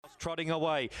trotting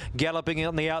away. Galloping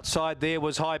on the outside there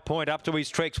was High Point up to his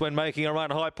tricks when making a run.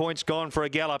 High Point's gone for a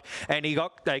gallop, and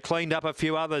they cleaned up a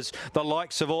few others. The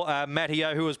likes of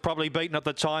Matteo, who was probably beaten at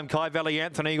the time. Kai Valley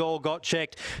Anthony all got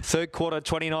checked. Third quarter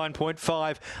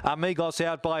 29.5. Amigos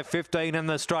out by 15 in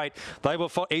the straight.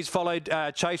 He's followed,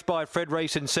 chased by Fred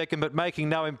Reese in second, but making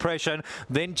no impression.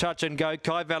 Then Touch and Go.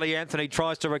 Kai Valley Anthony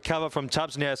tries to recover from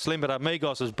Tubbs Now Slim, but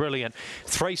Amigos is brilliant.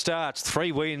 3 starts,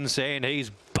 3 wins, and he's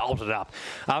bolted up.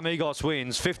 Amigos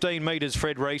wins. 15 metres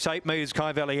Fred Reese, 8 metres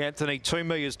Kai Valley Anthony, 2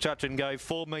 metres Touch and Go,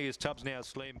 4 metres Tubbs Now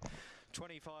Slim.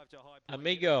 25 to High Point.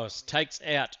 Amigos takes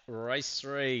out race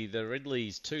 3, the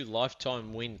Ridley's 2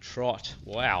 lifetime win trot.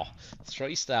 Wow,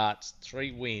 3 starts,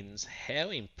 3 wins. How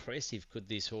impressive could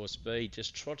this horse be?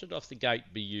 Just trotted off the gate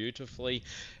beautifully.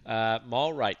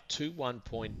 Mile rate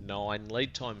 21.9,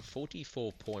 lead time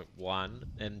 44.1,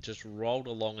 and just rolled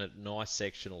along at nice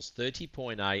sectionals.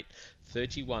 30.8,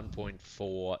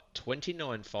 31.4,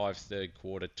 29.5 third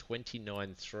quarter,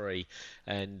 29.3,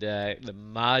 and the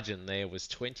margin there was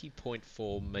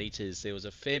 20.4 metres. There was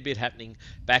a fair bit happening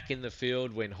back in the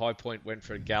field when High Point went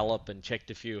for a gallop and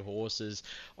checked a few horses.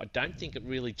 I don't think it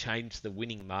really changed the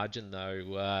winning margin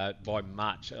though by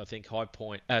much. I think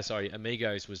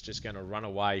Amigos was just going to run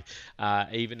away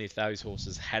even if those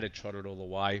horses had trotted all the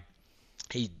way.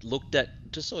 He looked at,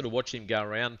 just sort of watch him go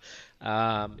around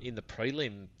in the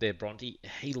prelim there, Bronte.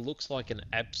 He looks like an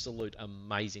absolute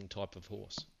amazing type of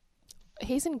horse.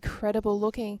 He's incredible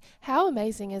looking. How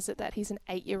amazing is it that he's an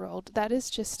 8-year-old? That is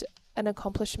just an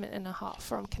accomplishment and a half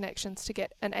from Connections to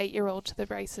get an 8-year-old to the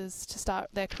races to start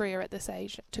their career at this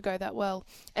age to go that well.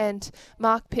 And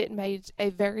Mark Pitt made a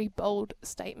very bold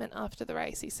statement after the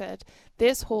race. He said,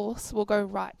 "This horse will go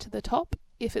right to the top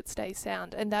if it stays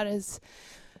sound." And that is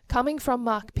coming from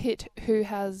Mark Pitt, who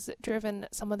has driven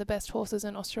some of the best horses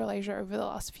in Australasia over the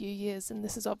last few years, and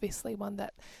this is obviously one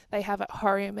that they have at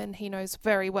home and he knows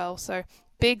very well. So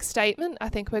big statement. I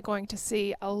think we're going to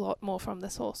see a lot more from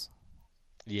this horse.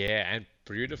 Yeah, and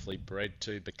beautifully bred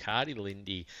too. Bacardi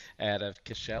Lindy out of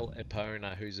Cashel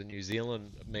Epona, who's a New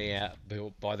Zealand mare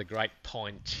built by the great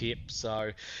Pine Chip. So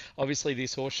obviously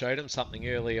this horse showed him something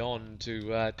early on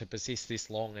to persist this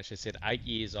long. As I said, 8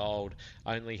 years old,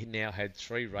 only now had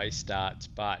 3 race starts,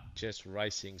 but just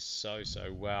racing so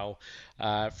well.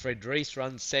 Fred Reese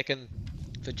runs second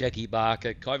for Jackie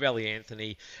Barker. Kai Valley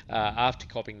Anthony, after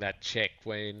copying that check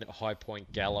when High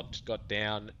Point galloped, got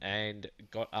down and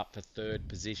got up for third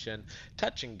position.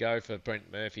 Touch and Go for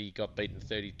Brent Murphy, got beaten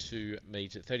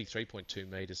 33.2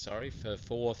 metres, for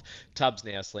fourth. Tubbs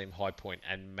Now Slim, High Point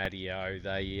and Matteo.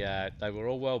 They were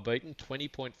all well beaten,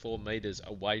 20.4 metres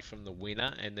away from the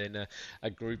winner, and then a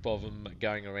group of them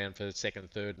going around for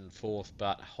second, third and fourth,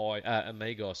 but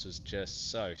Amigos was just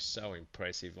so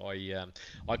impressive. I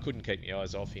couldn't keep my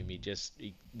eyes off him.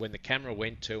 When the camera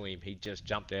went to him, he just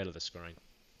jumped out of the screen.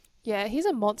 Yeah, he's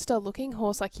a monster-looking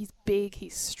horse. Like, he's big,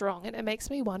 he's strong, and it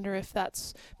makes me wonder if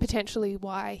that's potentially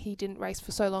why he didn't race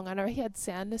for so long. I know he had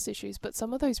soundness issues, but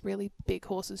some of those really big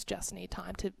horses just need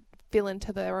time to fill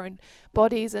into their own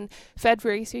bodies. And Fred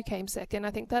Reese, who came second, I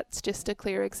think that's just a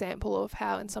clear example of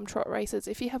how in some trot races,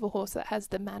 if you have a horse that has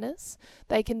the manners,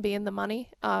 they can be in the money.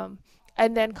 And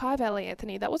then Kai Valley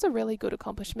Anthony, that was a really good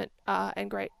accomplishment and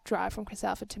great drive from Chris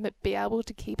Alford to be able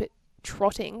to keep it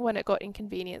trotting when it got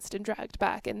inconvenienced and dragged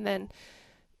back, and then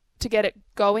to get it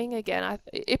going again.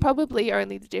 It probably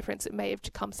only the difference, it may have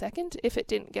come second if it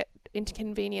didn't get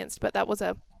inconvenienced, but that was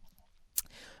a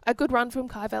good run from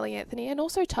Kai Valley Anthony. And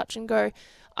also Touch and Go,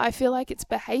 I feel like its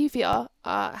behaviour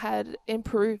had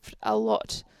improved a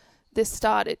lot this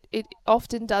start. It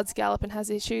often does gallop and has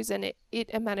issues, and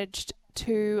it managed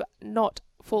to not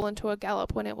fall into a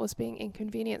gallop when it was being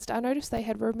inconvenienced. I noticed they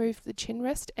had removed the chin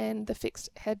rest and the fixed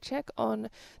head check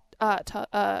on Tubbs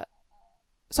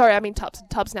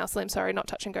Now Slim, not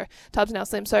Touch and Go, Tubbs Now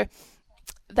Slim. So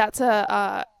that's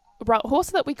a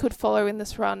horse that we could follow in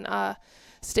this run,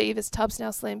 Steve, is Tubbs Now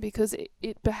Slim, because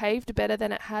it behaved better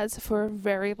than it has for a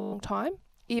very long time,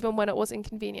 even when it was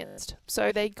inconvenienced.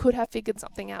 So they could have figured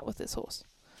something out with this horse.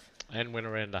 And went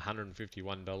around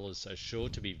 $151, so sure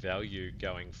to be value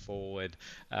going forward.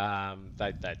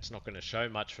 That's not going to show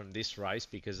much from this race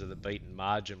because of the beaten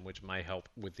margin, which may help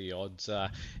with the odds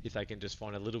if they can just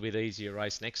find a little bit easier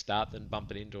race next start than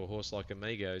bump it into a horse like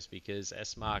Amigos, because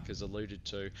as Mark has alluded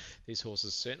to, this horse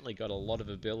has certainly got a lot of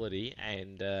ability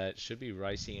and should be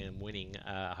racing and winning,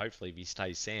 hopefully if he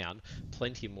stays sound,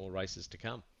 plenty more races to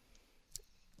come.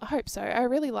 I hope so. I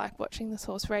really like watching this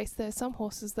horse race. There's some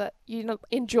horses that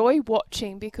enjoy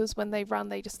watching because when they run,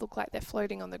 they just look like they're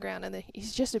floating on the ground, and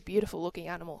he's just a beautiful looking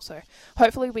animal. So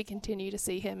hopefully we continue to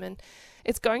see him, and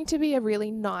it's going to be a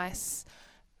really nice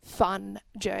fun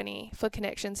journey for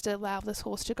Connections to allow this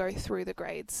horse to go through the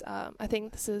grades. I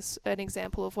think this is an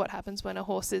example of what happens when a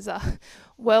horse is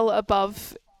well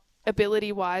above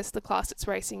ability-wise the class it's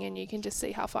racing in. You can just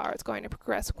see how far it's going to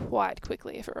progress quite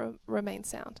quickly if it remains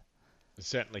sound. It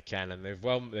certainly can, and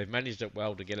they've managed it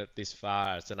well to get it this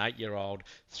far. It's an 8-year-old,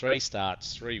 3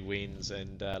 starts, 3 wins,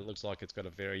 and looks like it's got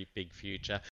a very big future.